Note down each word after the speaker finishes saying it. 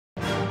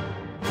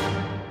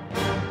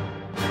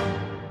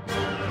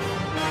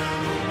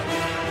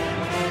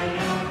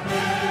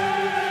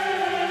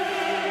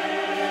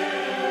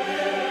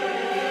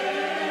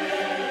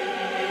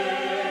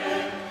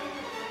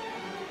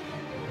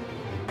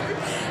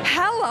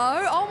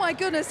my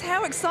goodness,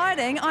 how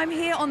exciting. I'm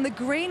here on the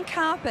green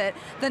carpet,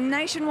 the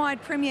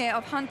nationwide premiere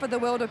of Hunt for the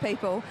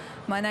Wilderpeople.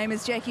 My name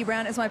is Jaquie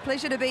Brown. It's my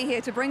pleasure to be here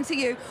to bring to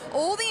you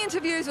all the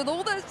interviews with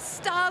all the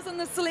stars and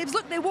the celebs.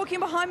 Look, they're walking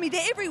behind me.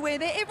 They're everywhere.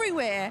 They're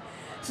everywhere.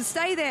 To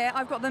stay there,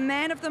 I've got the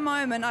man of the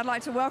moment. I'd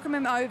like to welcome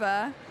him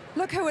over.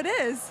 Look who it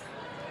is.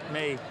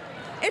 Me.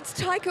 It's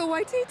Taika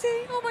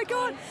Waititi. Oh my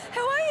God.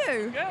 How are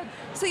you? Good.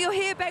 So you're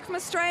here back from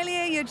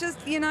Australia. You're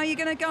just, you're going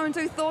to go and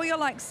do Thor. You're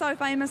like so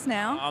famous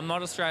now. I'm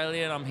not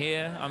Australian. I'm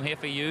here. I'm here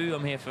for you.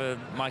 I'm here for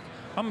my...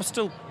 I'm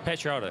still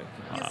patriotic.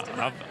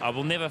 I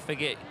will never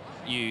forget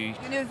you.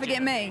 You'll never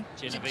forget me.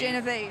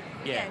 Genevieve.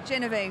 Yeah.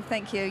 Genevieve.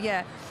 Thank you.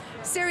 Yeah.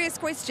 Serious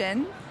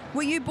question.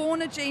 Were you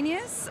born a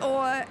genius,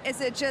 or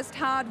is it just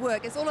hard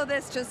work? Is all of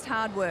this just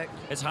hard work?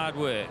 It's hard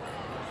work.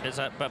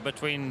 But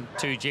between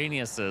two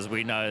geniuses,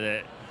 we know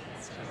that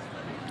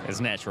it's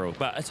natural.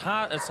 But it's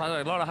hard. It's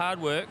a lot of hard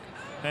work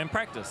and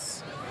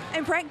practice.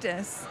 And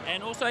practice.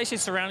 And also actually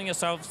surrounding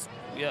yourselves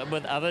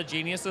with other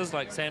geniuses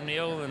like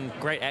Neill and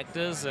great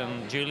actors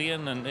and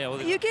Julian and...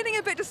 You're getting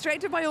a bit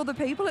distracted by all the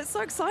people. It's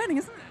so exciting,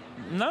 isn't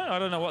it? No, I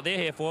don't know what they're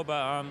here for,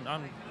 but no.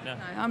 No,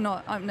 I'm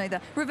not. I'm neither.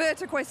 Revert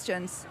to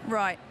questions.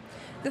 Right.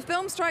 The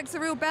film strikes a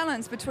real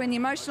balance between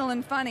emotional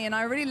and funny, and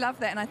I really love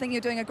that, and I think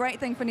you're doing a great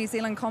thing for New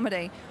Zealand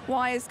comedy.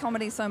 Why is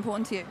comedy so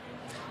important to you?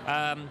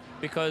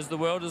 Because the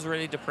world is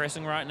really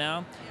depressing right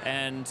now,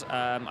 and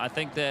I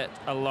think that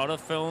a lot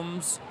of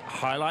films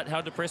highlight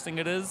how depressing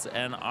it is,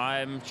 and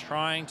I'm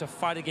trying to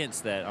fight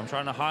against that. I'm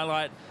trying to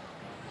highlight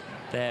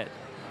that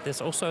there's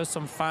also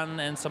some fun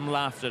and some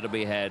laughter to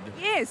be had.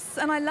 Yes,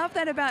 and I love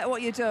that about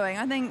what you're doing.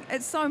 I think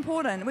it's so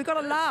important. We've got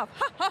to laugh.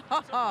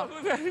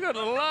 We've got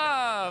to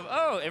laugh.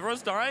 Oh,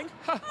 everyone's dying?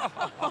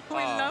 We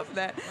love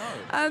that.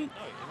 No,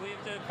 we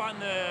have to find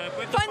the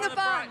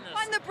brightness.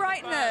 Find the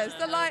brightness,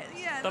 the light.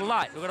 Yeah. The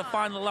light. We've got to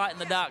find the light in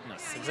the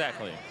darkness.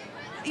 Exactly.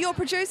 Your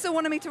producer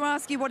wanted me to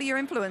ask you, what are your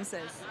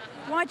influences?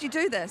 Why'd you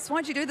do this?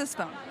 Why'd you do this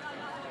film?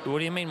 What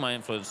do you mean, my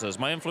influences?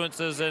 My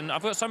influences, and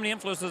I've got so many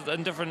influences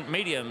in different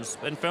mediums.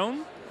 In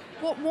film.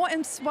 What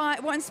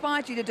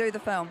inspired you to do the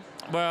film?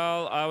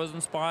 Well, I was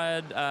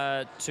inspired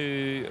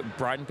to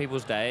brighten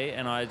people's day,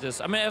 and as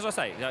I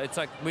say, it's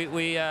like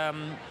we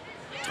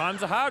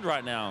times are hard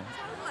right now.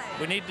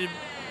 We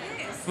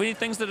need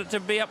things to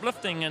be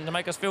uplifting and to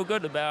make us feel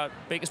good about,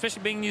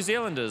 especially being New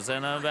Zealanders,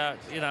 and about,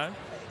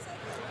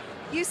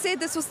 You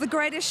said this was the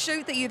greatest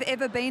shoot that you've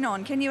ever been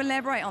on. Can you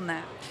elaborate on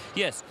that?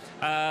 Yes.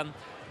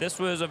 This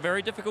was a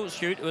very difficult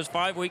shoot. It was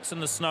 5 weeks in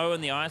the snow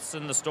and the ice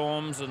and the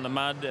storms and the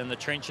mud and the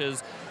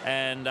trenches,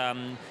 and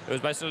it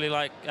was basically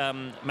like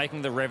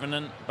making The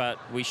Revenant, but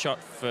we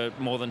shot for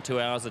more than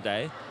 2 hours a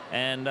day,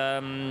 and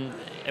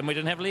we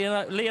didn't have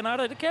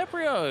Leonardo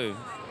DiCaprio,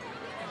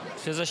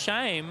 which is a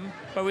shame,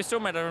 but we still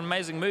made an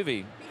amazing movie.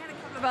 You had a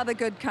couple of other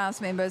good cast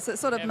members that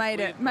sort of made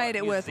it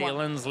worthwhile. New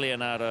Zealand's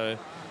Leonardo.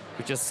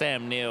 Which is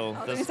Neill. I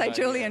was going to say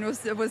Julian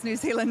was New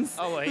Zealand's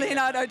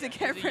Leonardo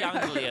DiCaprio. The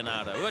young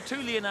Leonardo. We've got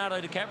two Leonardo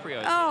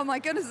DiCaprios. Oh my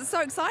goodness, it's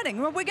so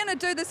exciting. Well, we're going to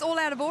do this all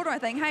out of order, I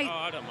think. Hey,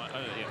 I don't mind.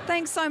 Yeah.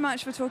 Thanks so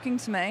much for talking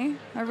to me.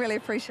 I really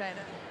appreciate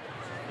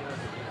it.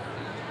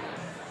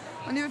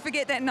 I'll never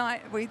forget that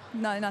night.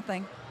 No,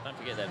 nothing. Don't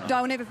forget that night.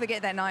 Don't never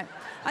forget that night.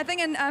 I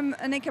think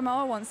Anika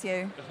Moa wants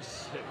you.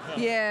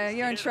 Yeah,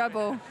 you're in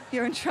trouble.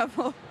 You're in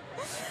trouble.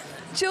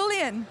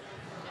 Julian,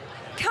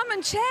 come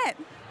and chat.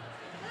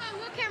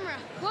 What camera?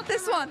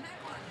 This one.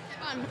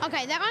 That one.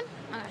 Okay, that one?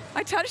 Okay.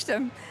 I touched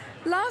him.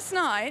 Last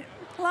night,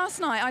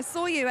 I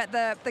saw you at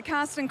the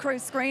cast and crew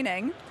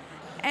screening,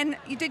 and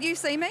did you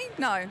see me?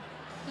 No.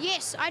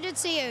 Yes, I did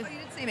see you. Oh, you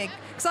did see me.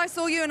 Because I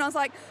saw you and I was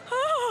like,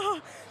 oh,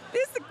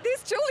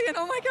 there's Julian.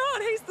 Oh my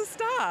God, he's the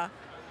star.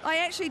 I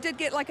actually did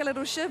get like a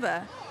little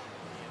shiver.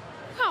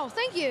 Oh,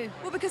 thank you.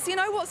 Well, because you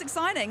know what's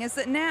exciting is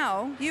that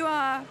now you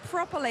are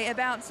properly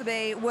about to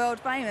be world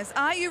famous.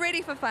 Are you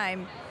ready for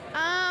fame?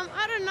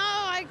 I don't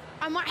know.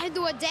 I might have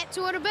to adapt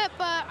to it a bit,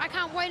 but I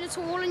can't wait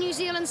until all of New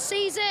Zealand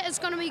sees it. It's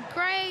going to be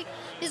great.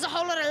 There's a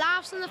whole lot of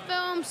laughs in the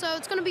film, so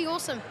it's going to be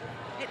awesome.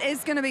 It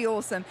is going to be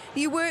awesome.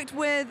 You worked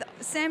with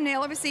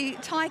Neill, obviously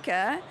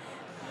Taika.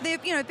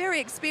 They're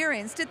very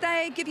experienced. Did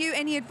they give you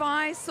any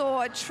advice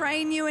or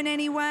train you in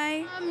any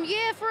way?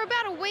 Yeah, for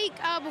about a week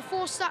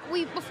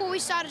before we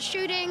started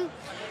shooting,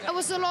 it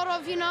was a lot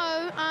of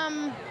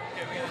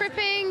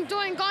prepping,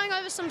 going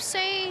over some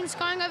scenes,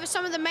 going over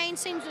some of the main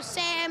scenes with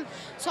Sam,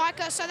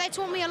 Taika. So they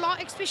taught me a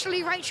lot,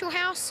 especially Rachel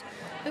House,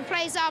 who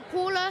plays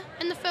Paula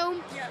in the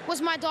film,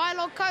 was my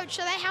dialogue coach.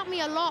 So they helped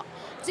me a lot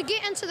to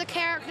get into the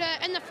character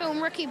in the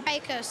film, Ricky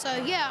Baker. So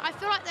yeah, I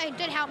feel like they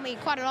did help me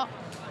quite a lot.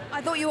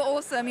 I thought you were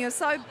awesome. You were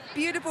so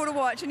beautiful to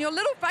watch. And your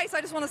little face,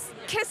 I just want to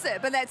kiss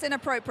it, but that's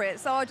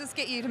inappropriate. So I'll just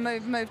get you to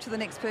move to the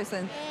next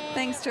person. Yeah.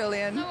 Thanks,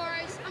 Julian. No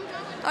worries. I'm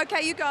going.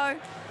 Okay, you go.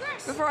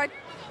 Yes. Before I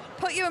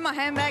put you in my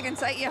handbag and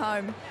take you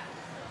home.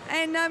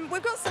 And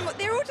we've got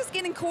they're all just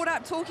getting caught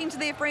up talking to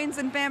their friends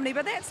and family,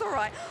 but that's all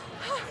right.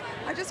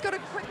 I just got to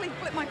quickly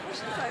flip my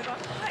cushions over.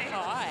 Hi.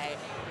 Hi.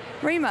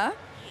 Rima,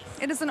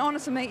 it is an honour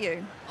to meet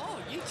you. Oh,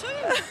 you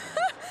too.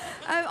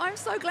 I'm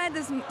so glad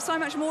there's so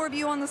much more of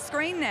you on the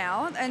screen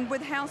now, and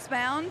with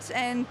Housebound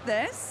and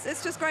this.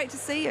 It's just great to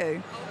see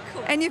you.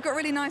 Cool. And you've got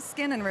really nice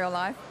skin in real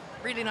life.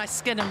 Really nice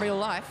skin in real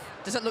life.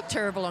 Does it look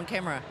terrible on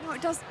camera? No,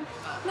 it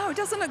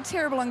doesn't look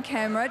terrible on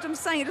camera. I'm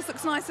saying it just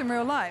looks nice in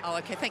real life. Oh,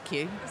 okay, thank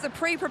you. It's a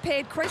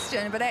pre-prepared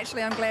question, but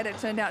actually I'm glad it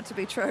turned out to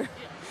be true.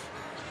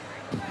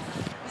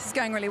 This is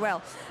going really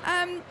well.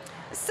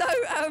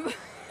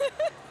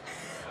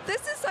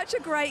 This is such a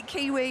great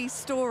Kiwi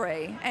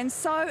story, and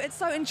so it's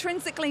so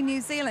intrinsically New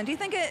Zealand. Do you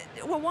think it?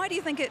 Well, why do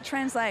you think it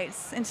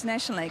translates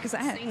internationally? Because it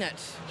has. Seen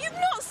it. You've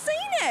not seen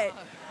it.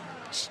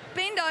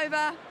 Bend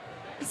over,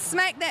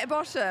 smack that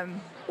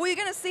bottom. Well, you're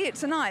going to see it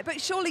tonight,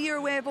 but surely you're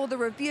aware of all the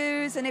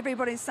reviews and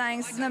everybody's saying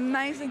this is an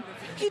amazing.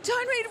 You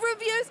don't read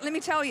reviews? Let me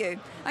tell you.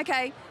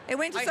 Okay, it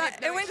went to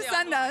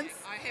Sundance.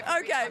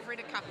 I've read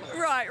a couple.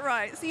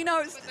 Right. So you know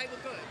it's. But they were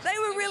good. They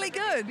were really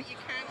good. But you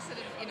can't sort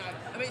of,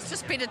 I mean, it's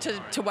just better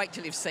to wait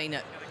till you've seen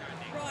it.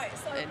 Right.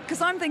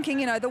 Because I'm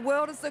thinking, the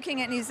world is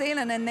looking at New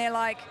Zealand and they're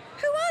like,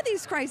 who are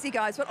these crazy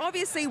guys? But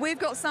obviously we've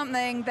got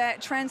something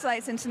that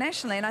translates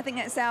internationally, and I think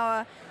that's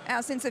our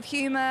sense of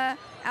humour,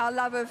 our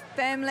love of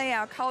family,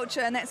 our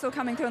culture, and that's all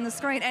coming through on the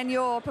screen, and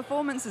your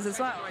performances as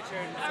well.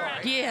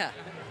 Yeah.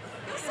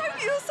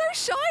 You're so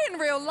shy in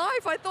real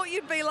life. I thought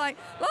you'd be like,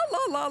 la,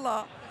 la, la,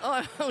 la.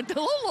 Oh,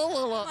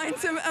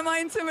 Am I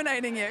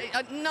intimidating you?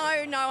 No,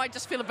 I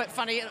just feel a bit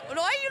funny. Why are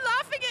you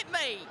laughing at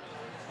me?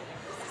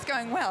 It's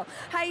going well.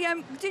 Hey,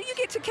 did you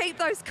get to keep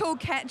those cool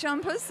cat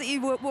jumpers that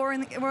you were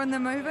in the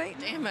movie?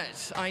 Damn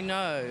it, I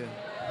know.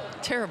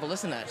 Terrible,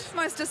 isn't it?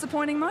 Most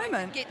disappointing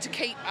moment. Get to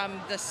keep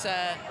this,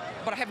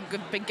 but I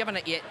haven't been given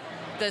it yet.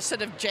 The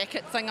sort of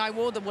jacket thing I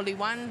wore, the woolly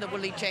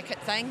jacket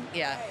thing.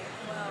 Yeah.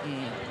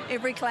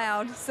 Every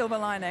cloud, silver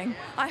lining.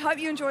 I hope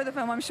you enjoy the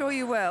film. I'm sure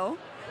you will.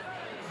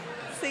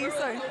 See you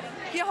soon.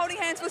 You're holding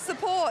hands for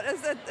support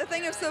as a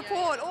thing of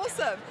support.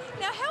 Awesome.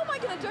 Now, how am I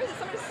going to do this?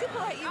 I'm going to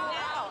separate you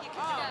out.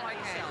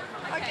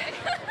 Okay.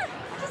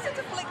 Just had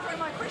to flick through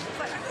my questions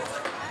like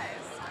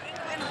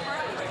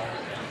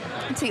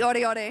this. Te ore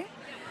ore.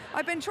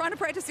 I've been trying to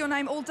practice your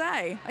name all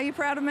day. Are you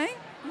proud of me?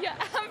 Yeah,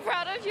 I'm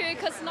proud of you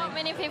because not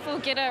many people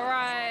get it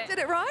right. Did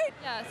it right?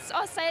 Yes.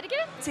 Oh, say it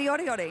again. Te ore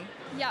ore.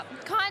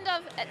 Yep, kind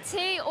of.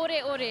 Te ore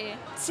ore.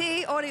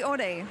 Te ore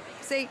ore.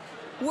 See,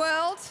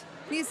 world,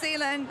 New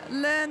Zealand,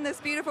 learn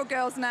this beautiful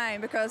girl's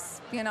name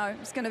because,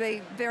 it's going to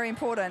be very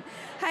important.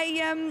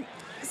 Hey,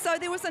 so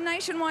there was a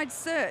nationwide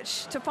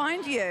search to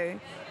find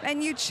you,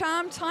 and you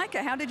charmed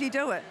Taika. How did you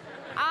do it?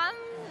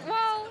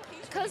 Well,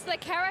 because the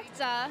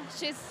character,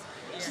 she's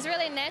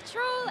really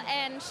natural,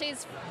 and she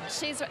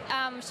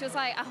was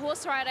like a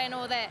horse rider and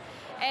all that,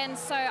 and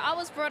so I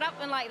was brought up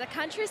in like the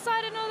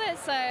countryside and all that,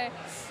 so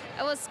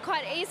it was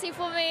quite easy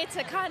for me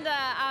to kind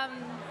of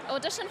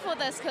audition for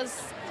this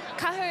because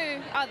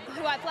Kahu,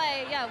 who I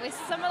play, we're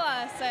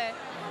similar, so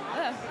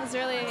it was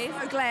really easy.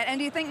 So glad. And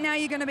do you think now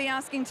you're going to be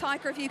asking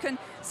Taika if you can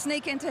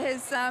sneak into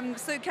his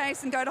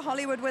suitcase and go to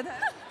Hollywood with him,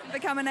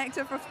 become an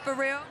actor for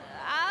real?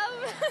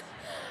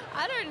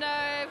 I don't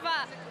know,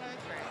 but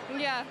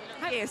yeah.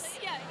 Yes,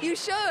 Yeah. you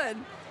should.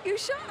 You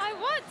should. I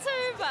want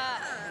to,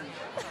 but...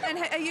 And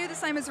are you the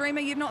same as Rima?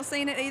 You've not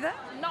seen it either?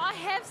 No, I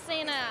have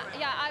seen it.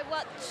 Yeah, I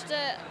watched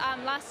it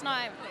last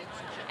night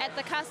at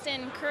the cast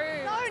and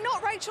crew. No,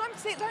 not Rachel.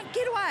 Don't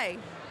get away.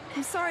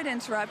 I'm sorry to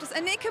interrupt. Just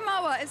Anika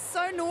Moa is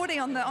so naughty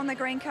on the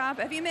green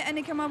carpet. Have you met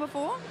Anika Moa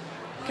before?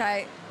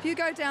 Okay, if you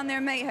go down there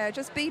and meet her,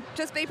 just be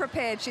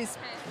prepared. She's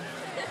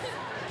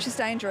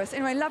dangerous.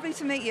 Anyway, lovely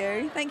to meet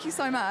you. Thank you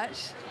so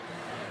much.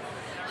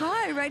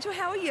 Hi, Rachel.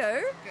 How are you?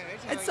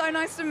 Good. It's so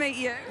nice to meet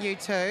you. You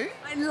too.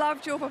 I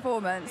loved your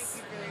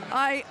performance.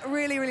 I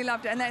really, really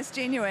loved it, and that's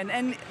genuine.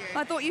 And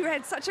I thought you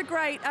had such a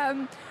great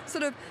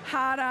sort of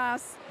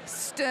hard-ass,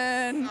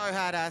 stern... So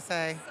hard ass,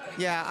 eh?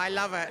 Yeah, I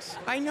love it.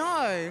 I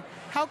know.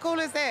 How cool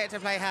is that to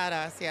play hard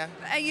ass? Yeah.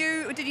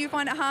 Did you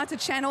find it hard to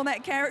channel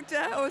that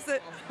character, or was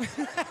it...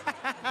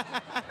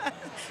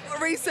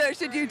 What research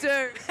did you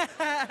do?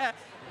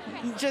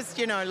 Just,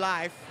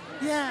 life.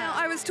 Yeah. Now,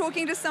 I was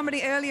talking to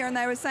somebody earlier and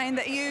they were saying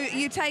that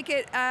you take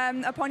it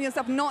upon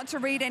yourself not to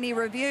read any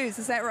reviews.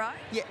 Is that right?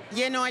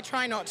 Yeah, no, I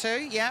try not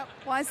to, yeah.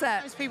 Why is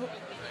that? Most people...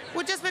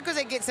 Well, just because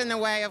it gets in the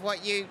way of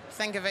what you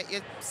think of it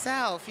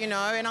yourself, and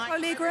I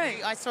totally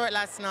agree. I saw it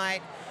last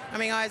night. I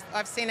mean,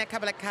 I've seen a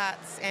couple of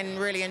cuts and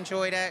really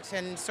enjoyed it,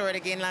 and saw it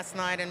again last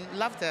night and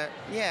loved it,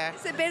 yeah.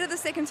 Is it better the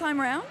second time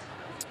around?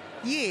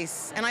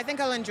 Yes, and I think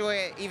I'll enjoy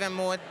it even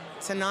more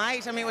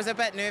tonight. I mean, it was a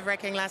bit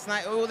nerve-wracking last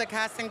night, all the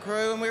cast and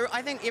crew, and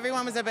I think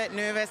everyone was a bit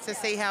nervous to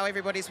see how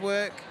everybody's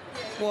work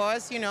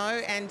was,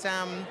 and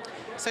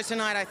so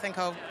tonight I think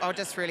I'll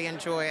just really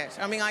enjoy it.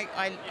 I mean,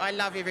 I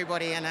love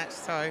everybody in it,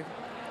 so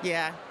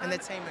yeah, and the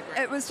team are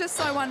great. It was just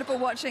so wonderful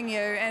watching you,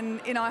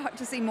 and I hope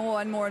to see more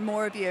and more and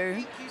more of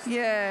you.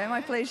 Yeah,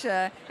 my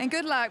pleasure. And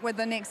good luck with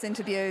the next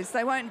interviews.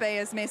 They won't be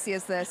as messy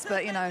as this,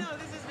 but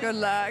good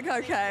luck.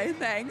 Okay,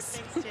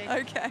 thanks.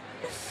 Okay.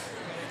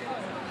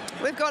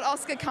 We've got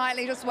Oscar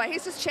Kitely just wait.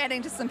 He's just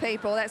chatting to some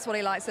people. That's what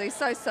he likes. So he's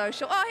so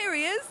social. Oh, here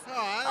he is.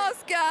 Hi.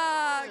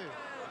 Oscar.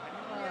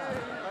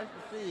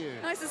 Hey. see you.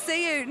 Nice to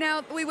see you.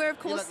 Now, we were, of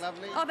course... look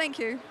lovely. Oh, thank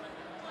you.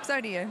 So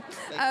do you.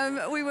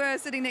 We were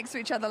sitting next to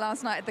each other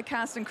last night at the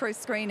cast and crew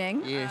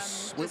screening.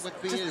 Yes, with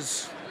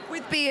beers.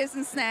 With beers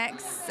and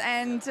snacks,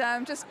 and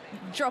just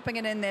dropping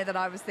it in there that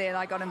I was there,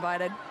 I got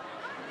invited.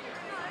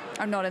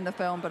 I'm not in the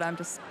film, but I'm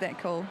just that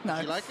cool. No.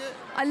 Did you like it?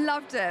 I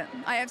loved it.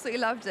 I absolutely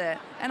loved it.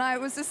 And I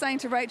was just saying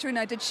to Rachel, you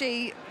know, did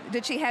she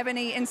have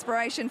any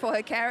inspiration for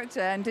her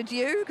character? And did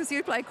you? Because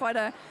you play quite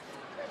a...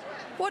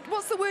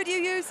 What's the word you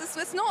use?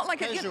 It's not like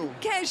Casual.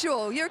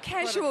 Casual. You're a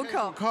casual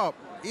cop.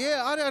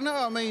 Yeah, I don't know.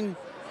 I mean,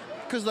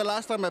 because the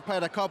last time I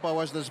played a cop, I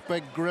was this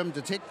big, grim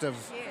detective.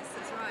 Yes,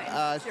 that's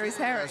right. Series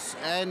Harris.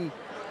 And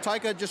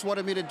Taika just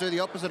wanted me to do the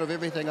opposite of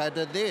everything I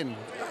did then.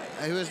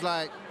 He was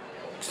like,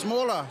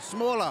 smaller.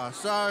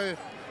 So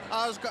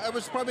it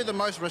was probably the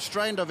most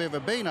restrained I've ever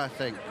been, I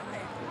think.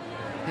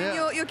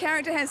 Yeah. Your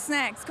character has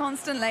snacks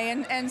constantly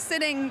and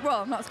sitting,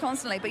 well, not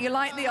constantly, but you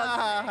like the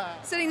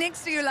sitting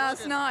next to you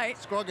last night.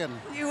 Scroggin.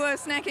 You were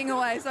snacking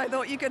away, so I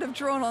thought you could have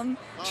drawn on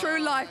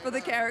true life for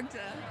the character.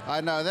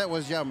 I know, that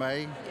was yum,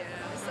 eh? Yeah,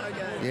 so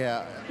good.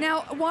 Yeah.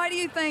 Now, why do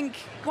you think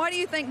that why do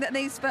you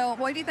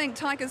think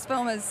Taika's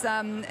film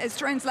is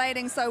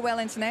translating so well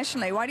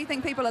internationally? Why do you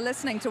think people are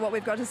listening to what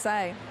we've got to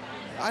say?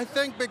 I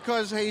think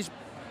because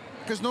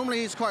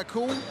normally he's quite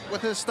cool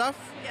with his stuff.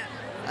 Yeah.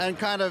 And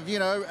kind of, you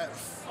know,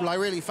 like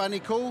really funny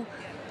cool.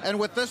 And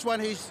with this one,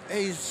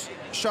 he's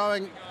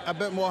showing a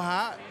bit more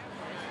heart.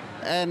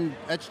 And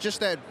it's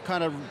just that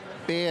kind of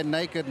bare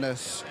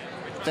nakedness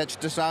that's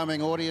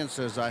disarming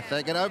audiences, I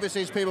think. And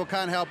overseas people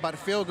can't help but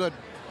feel good,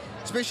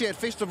 especially at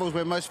festivals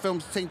where most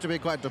films seem to be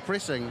quite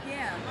depressing.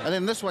 Yeah. And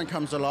then this one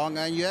comes along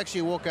and you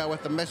actually walk out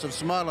with a massive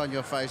smile on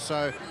your face.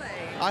 So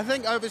I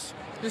think there's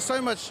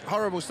so much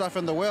horrible stuff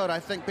in the world. I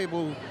think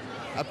people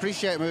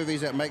appreciate movies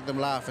that make them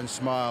laugh and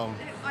smile.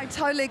 I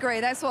totally agree.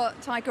 That's what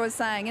Taika was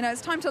saying. You know,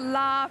 it's time to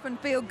laugh and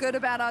feel good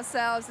about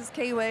ourselves as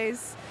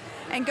Kiwis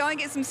and go and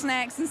get some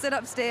snacks and sit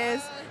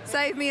upstairs.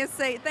 Save me a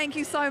seat. Thank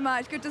you so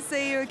much. Good to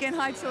see you again.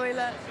 Hi,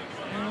 Toilet.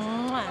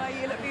 Oh,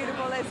 you look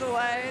beautiful as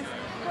always.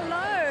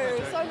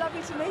 Hello. So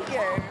lovely to meet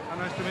you.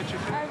 Nice to meet you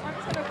too. I'm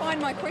just going to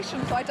find my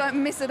question so I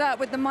don't mess it up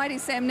with the mighty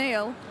Sam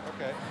Neill.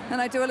 Okay.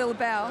 And I do a little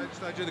bow.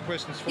 Should I do the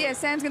questions for you? Yeah,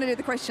 Sam's going to do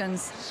the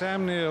questions.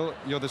 Sam Neill,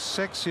 you're the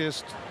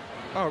sexiest...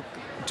 Oh,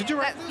 did you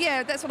write this?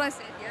 Yeah, that's what I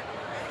said,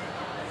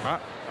 yeah.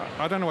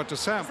 I don't know what to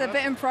say. It's a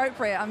bit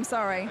inappropriate, I'm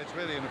sorry. It's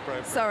really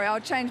inappropriate. Sorry, I'll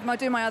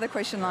do my other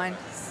question line.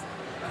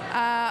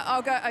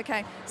 I'll go,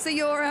 okay. So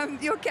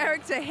your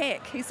character,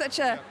 Heck, he's such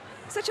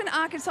an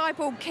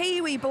archetypal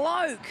Kiwi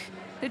bloke.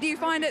 Did you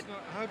find it...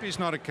 I hope he's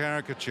not a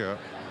caricature.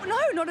 No,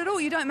 not at all.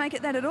 You don't make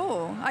it that at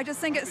all. I just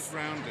think He's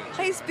rounded.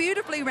 He's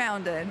beautifully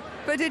rounded.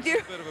 But did you...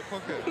 A bit of a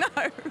pocket.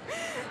 No.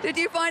 Did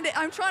you find it...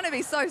 I'm trying to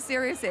be so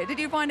serious here. Did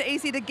you find it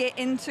easy to get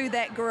into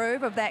that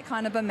groove of that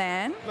kind of a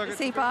man? Look, Is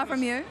he far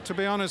from you? To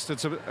be honest,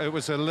 it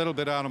was a little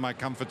bit out of my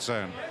comfort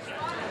zone.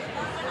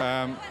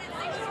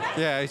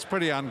 Yeah, he's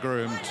pretty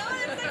ungroomed.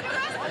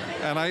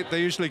 And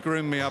they usually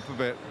groom me up a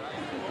bit.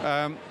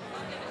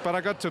 But I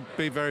got to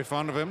be very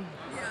fond of him.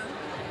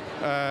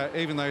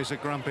 Even though he's a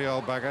grumpy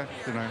old bugger,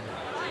 you know.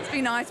 It's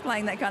been nice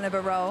playing that kind of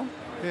a role.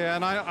 Yeah,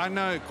 and I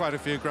know quite a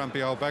few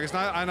grumpy old buggers,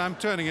 and I'm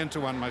turning into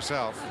one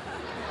myself.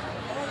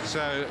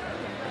 So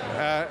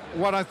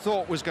what I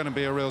thought was going to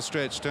be a real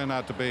stretch turned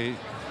out to be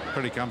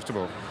pretty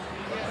comfortable.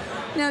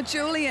 Now,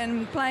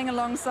 Julian, playing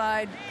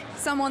alongside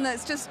someone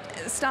that's just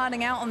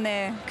starting out on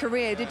their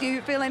career, did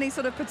you feel any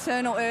sort of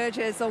paternal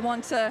urges or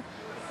want to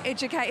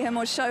educate him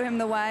or show him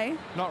the way?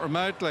 Not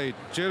remotely.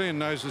 Julian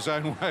knows his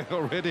own way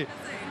already.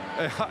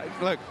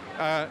 Look,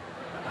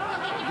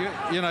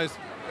 you know,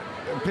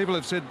 people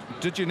have said,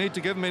 did you need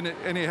to give him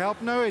any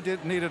help? No, he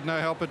needed no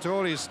help at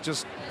all. He's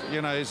just,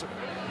 you know, he's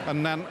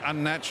an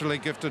unnaturally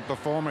gifted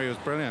performer. He was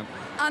brilliant.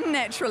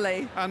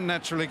 Unnaturally?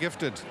 Unnaturally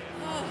gifted.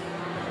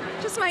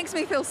 Just makes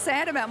me feel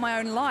sad about my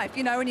own life,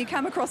 you know, when you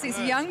come across these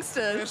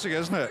youngsters. Depressing,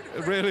 isn't it?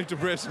 Really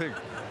depressing.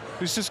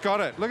 He's just got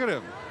it. Look at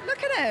him.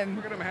 Look at him.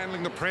 Look at him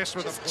handling the press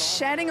with just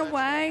chatting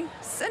away.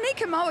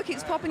 Anika Moa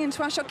keeps popping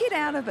into our shot. Get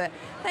out of it.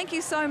 Thank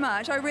you so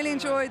much. I really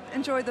enjoyed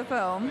the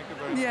film.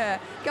 Yeah.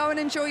 Go and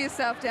enjoy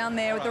yourself down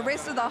there with the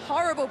rest of the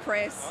horrible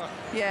press.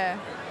 Yeah.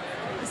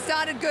 It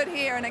started good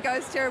here and it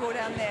goes terrible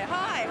down there.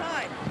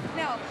 Hi.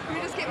 Now, let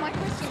me just get my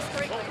questions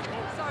correctly.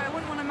 Sorry, I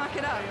wouldn't want to muck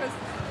it up.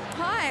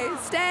 Hi,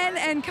 Stan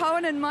and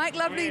Cohen and Mike.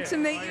 Lovely to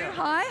meet you.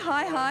 Hi.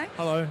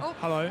 Hello. Oh,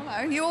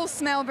 hello. You all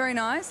smell very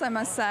nice, I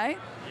must say.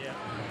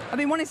 I've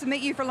been wanting to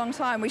meet you for a long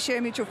time. We share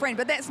a mutual friend,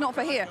 but that's not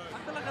for here.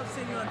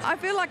 I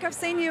feel like I've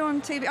seen you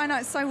on TV. I know,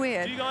 it's so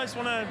weird. Do you guys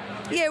want to...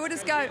 Yeah, we'll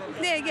just go.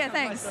 Yeah,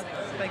 thanks.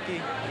 Thank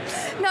you.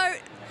 No,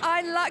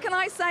 can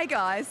I say,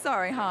 guys,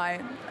 sorry,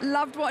 hi.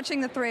 Loved watching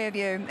the three of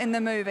you in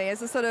the movie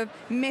as a sort of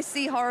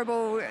messy,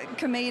 horrible,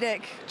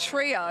 comedic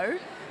trio.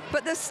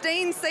 But the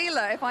Steen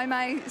Sealer, if I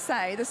may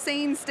say, the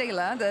Steen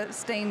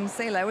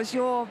Sealer was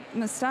your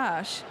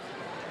moustache.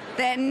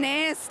 That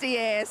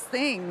nasty-ass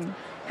thing.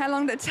 How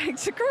long did it take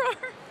to grow?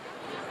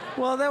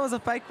 Well, that was a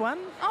fake one.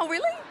 Oh,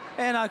 really?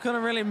 And I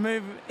couldn't really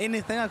move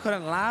anything. I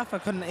couldn't laugh. I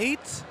couldn't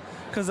eat.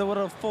 because it would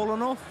have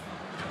fallen off.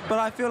 But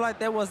I feel like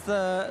that was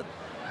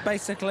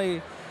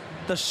basically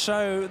the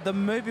show. The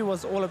movie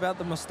was all about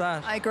the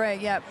moustache. I agree,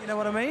 yep. You know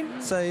what I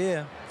mean? So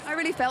yeah. I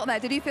really felt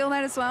that. Did you feel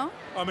that as well?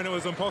 I mean, it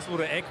was impossible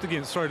to act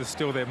against. Sorry to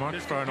steal that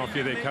microphone off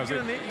you there,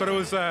 cousin. But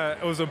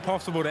it was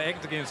impossible to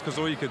act against because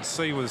all you could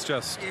see was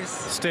just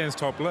Stan's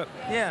top lip.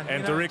 Yeah.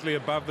 And directly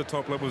above the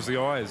top lip was the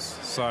eyes.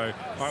 So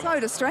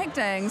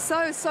Distracting.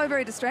 So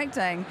very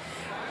distracting.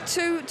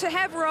 To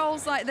have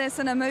roles like this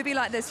in a movie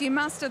like this, you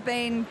must have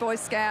been Boy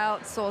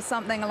Scouts or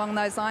something along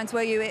those lines. Were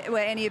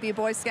any of you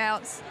Boy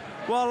Scouts?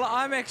 Well,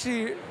 I'm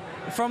actually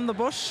from the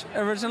bush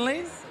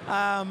originally.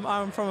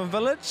 I'm from a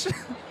village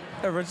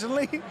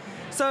originally,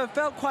 so it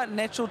felt quite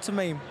natural to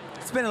me.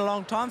 It's been a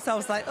long time, so I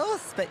was like, oh,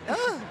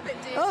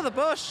 the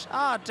bush,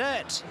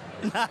 dirt.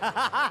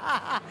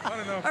 I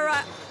don't know. All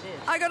right,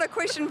 I got a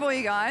question for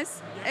you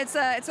guys. It's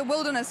a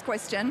wilderness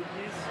question.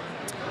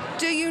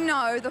 Do you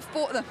know the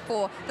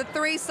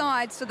three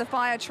sides to the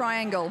fire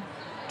triangle?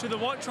 To the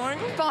what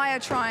triangle? Fire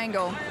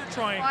triangle.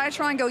 Fire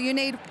triangle. You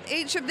need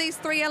each of these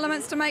three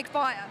elements to make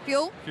fire.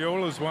 Fuel.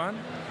 Fuel is one.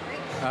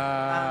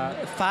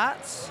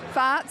 Farts.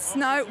 Farts.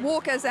 No.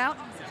 Walkers out.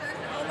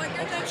 Oh my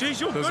goodness. Geez,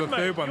 you're There's good, a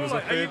third mate. one. There's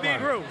a third one.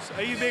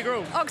 Are you Bear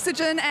Grylls?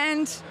 Oxygen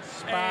and.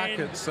 Spark.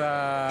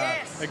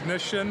 It's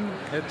ignition.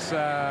 It's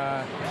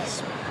I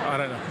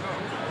don't know.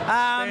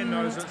 Stan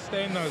knows it.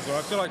 Stan knows it.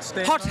 I feel like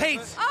Stan. Hot knows heat.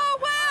 it. Oh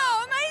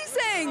wow!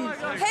 Amazing.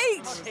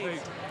 Heat.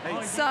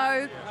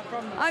 So,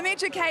 I'm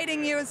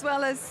educating you as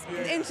well as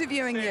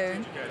interviewing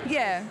you.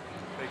 Yeah.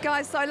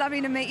 Guys, so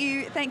lovely to meet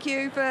you. Thank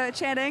you for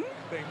chatting.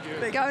 Thank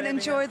you. Go and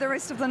enjoy the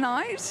rest of the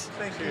night.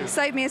 Thank you.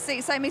 Save me a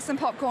seat. Save me some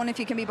popcorn if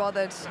you can be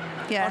bothered.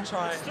 Yeah. I'll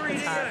try.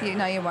 3D.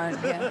 No, you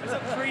won't. Yeah. Is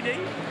it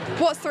 3D?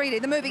 What's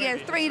 3D? The movie, yeah,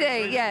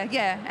 3D.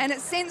 Yeah. And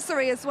it's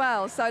sensory as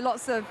well. So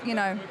lots of,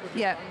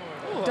 yeah.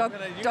 Ooh, Dog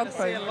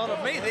see a food. lot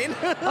of me then.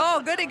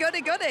 Oh,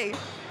 goody.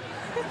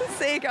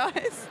 See you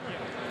guys.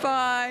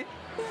 Bye.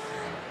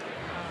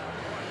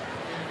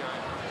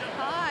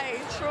 Hi,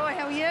 Troy,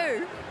 how are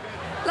you?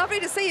 Lovely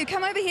to see you.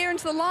 Come over here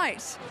into the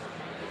light.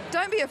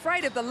 Don't be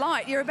afraid of the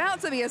light. You're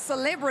about to be a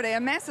celebrity, a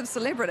massive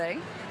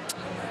celebrity.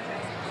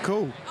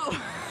 Cool.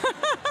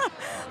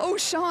 All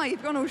shy.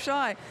 You've gone all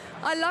shy.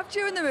 I loved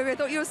you in the movie. I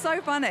thought you were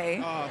so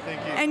funny. Oh,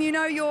 thank you. And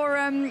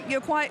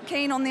you're quite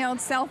keen on the old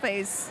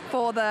selfies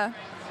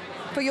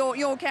for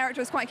your character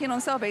is quite keen on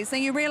selfies. So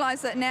you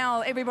realise that now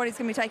everybody's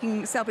going to be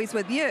taking selfies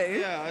with you.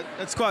 Yeah,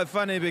 it's quite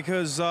funny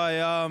because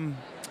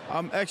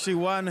I'm actually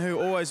one who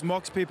always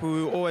mocks people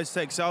who always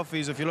take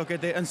selfies. If you look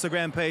at their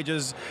Instagram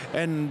pages,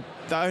 and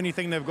the only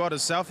thing they've got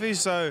is selfies.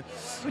 So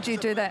would you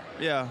do that?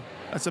 Yeah,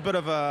 it's a bit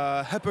of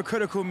a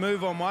hypocritical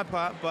move on my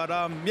part, but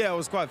yeah, it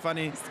was quite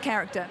funny. It's the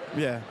character.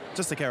 Yeah,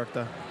 just a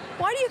character.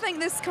 Why do you think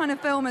this kind of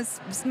film is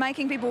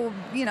making people,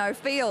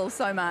 feel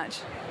so much?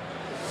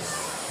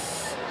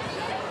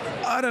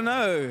 I don't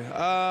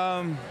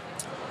know.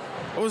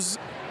 It was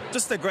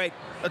just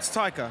it's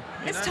Taika.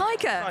 It's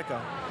Taika.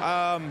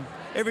 Taika.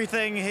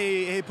 Everything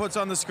he puts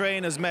on the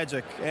screen is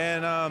magic,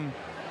 and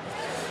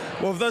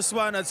with this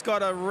one, it's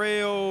got a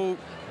real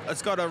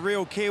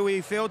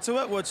Kiwi feel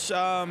to it, which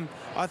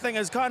I think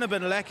has kind of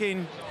been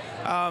lacking.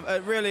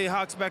 It really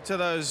harks back to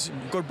those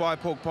Goodbye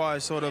Pork Pie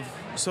sort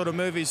of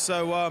movies.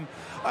 So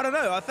I don't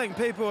know. I think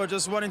people are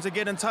just wanting to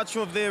get in touch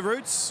with their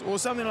roots or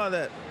something like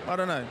that. I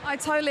don't know. I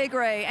totally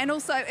agree. And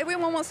also,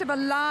 everyone wants to have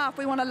a laugh.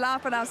 We want to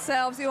laugh at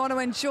ourselves. We want to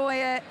enjoy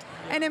it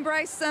and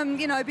embrace some,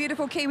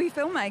 beautiful Kiwi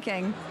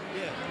filmmaking.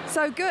 Yeah.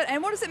 So good.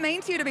 And what does it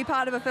mean to you to be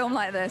part of a film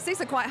like this? These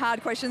are quite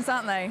hard questions,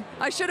 aren't they?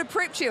 I should have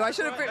prepped you.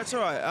 That's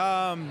all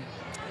right.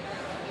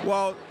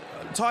 Well,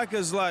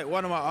 Taika's like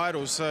one of my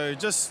idols, so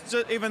just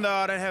even though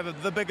I don't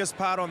have the biggest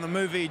part on the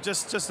movie,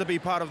 just to be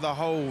part of the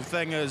whole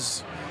thing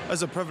is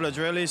a privilege,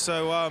 really.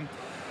 So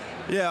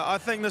yeah, I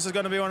think this is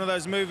going to be one of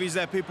those movies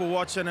that people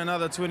watch in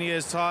another 20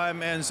 years'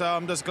 time, and so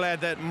I'm just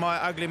glad that my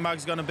ugly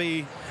mug's going to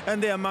be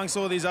in there amongst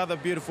all these other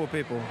beautiful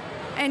people.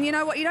 And you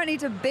know what? You don't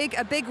need a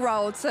big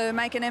role to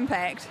make an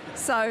impact.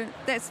 So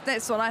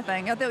that's what I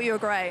think. I thought you were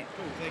great.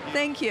 Cool,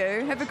 thank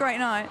you. Have a great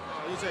night.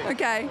 You too.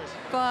 Okay,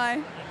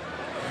 bye.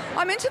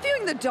 I'm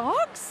interviewing the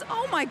dogs?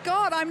 Oh my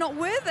God, I'm not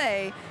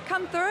worthy.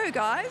 Come through,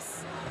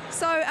 guys.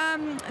 So,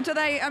 do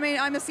they,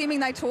 I'm assuming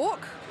they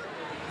talk?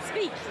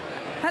 Speak.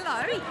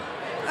 Hello? Speak.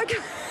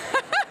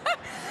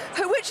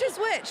 Okay. Which is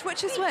which?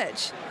 Which is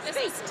which? This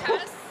is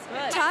Tuss.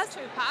 Tuss?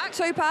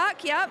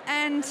 Tupac, yep.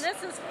 And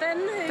this is Finn,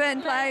 who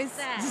Finn plays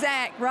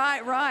Zach.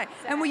 Right. Zach.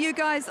 And were you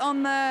guys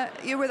on the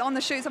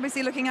shoots,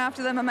 obviously looking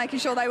after them and making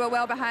sure they were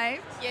well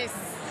behaved? Yes.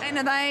 And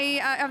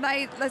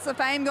has the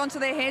fame gone to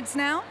their heads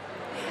now?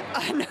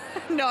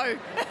 No.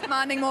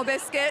 Demanding more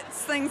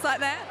biscuits, things like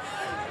that?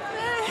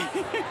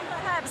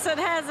 Perhaps it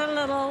has a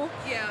little.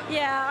 Yeah.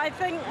 Yeah, I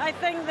think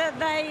that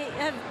they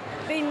have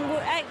been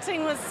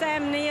acting with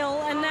Sam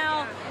Neill, and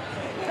now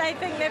they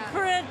think they're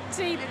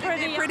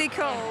pretty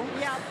cool.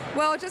 Yeah.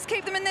 Well, just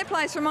keep them in their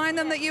place. Remind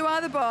them that you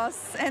are the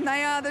boss and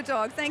they are the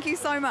dog. Thank you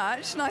so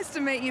much. Nice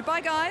to meet you.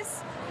 Bye,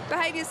 guys.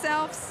 Behave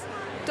yourselves.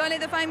 Don't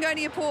let the fame go to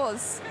your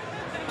paws.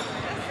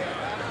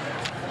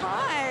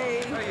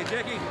 Hi. meet you,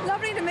 Jackie.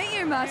 Lovely to meet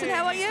you, Martin.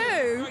 How are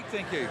you? Great,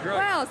 thank you. Great.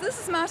 Wow, so this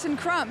is Martin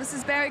Crump. This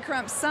is Barry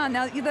Crump's son.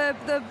 Now,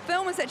 the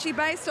film is actually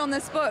based on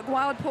this book,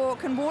 Wild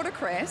Pork and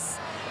Watercress.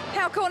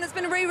 How cool, and it's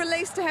been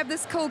re-released to have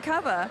this cool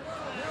cover.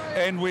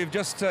 And we've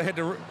just had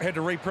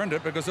to reprint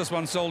it because this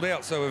one sold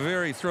out, so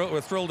we're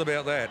thrilled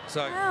about that.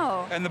 So,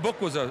 wow. And the book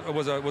was a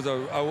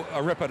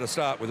ripper to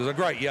start with. It was a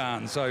great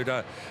yarn. So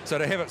to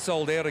have it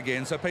sold out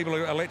again, so people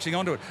are latching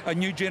onto it. A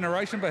new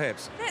generation,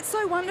 perhaps. That's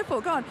so wonderful.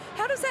 God,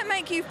 how does that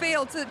make you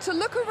feel to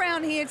look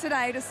around here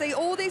today to see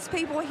all these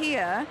people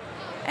here?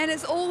 And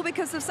it's all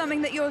because of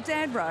something that your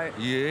dad wrote.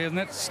 Yeah, and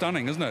that's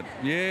stunning, isn't it?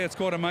 Yeah, it's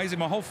quite amazing.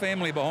 My whole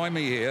family behind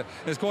me here.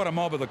 There's quite a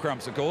mob of the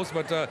Crumps, of course,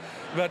 but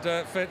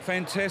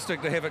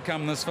fantastic to have it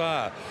come this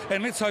far.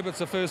 And let's hope it's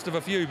the first of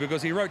a few,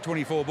 because he wrote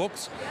 24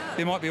 books.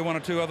 There might be one or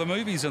two other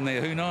movies in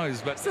there, who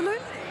knows? But, absolutely.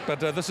 But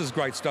this is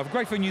great stuff.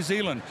 Great for New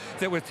Zealand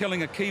that we're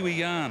telling a Kiwi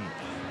yarn.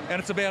 And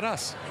it's about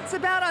us. It's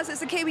about us.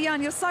 It's a Kiwi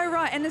yarn. You're so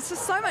right. And there's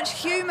just so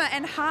much humour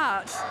and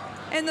heart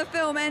in the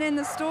film and in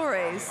the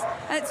stories.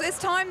 And it's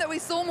time that we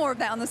saw more of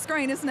that on the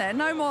screen, isn't it?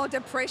 No more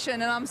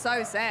depression and I'm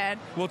so sad.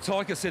 Well,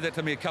 Taika said that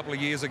to me a couple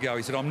of years ago.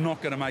 He said, I'm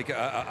not going to make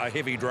a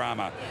heavy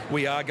drama.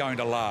 We are going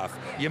to laugh.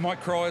 You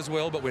might cry as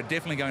well, but we're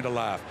definitely going to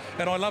laugh.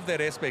 And I love that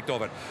aspect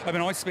of it. I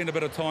mean, I spent a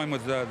bit of time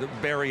with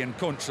Barry and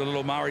Kunch, the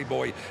little Maori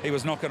boy he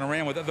was knocking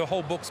around with, the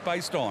whole book's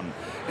based on.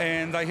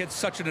 And they had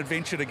such an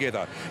adventure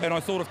together. And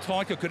I thought if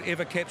Taika could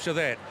ever capture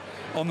that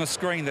on the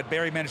screen that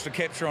Barry managed to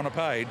capture on a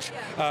page,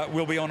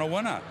 we'll be on a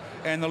winner.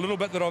 And the little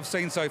bit that I've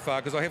seen so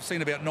far, because I have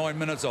seen about 9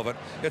 minutes of it,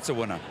 it's a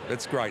winner.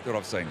 It's great that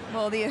I've seen.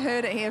 Well, you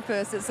heard it here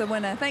first. It's a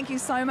winner. Thank you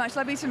so much.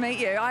 Lovely to meet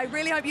you. I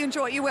really hope you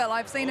enjoy it. You will.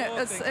 I've seen it.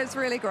 It's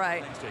really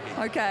great.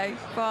 Thanks, okay,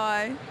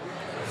 bye.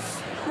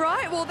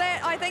 Right, well,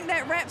 I think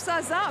that wraps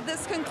us up.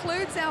 This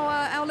concludes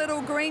our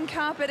little green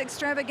carpet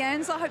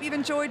extravaganza. I hope you've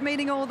enjoyed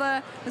meeting all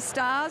the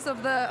stars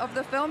of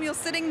the film. You're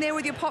sitting there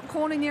with your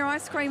popcorn and your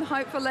ice cream,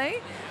 hopefully.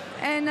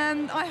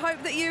 And I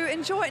hope that you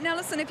enjoy it. Now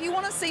listen, if you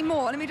want to see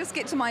more, let me just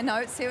get to my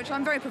notes here, which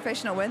I'm very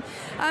professional with.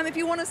 If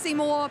you want to see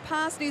more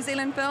past New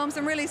Zealand films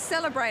and really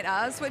celebrate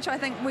us, which I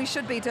think we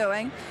should be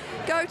doing,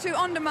 go to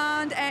On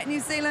Demand at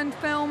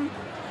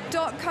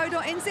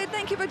newzealandfilm.co.nz.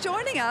 Thank you for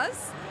joining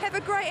us. Have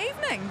a great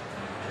evening.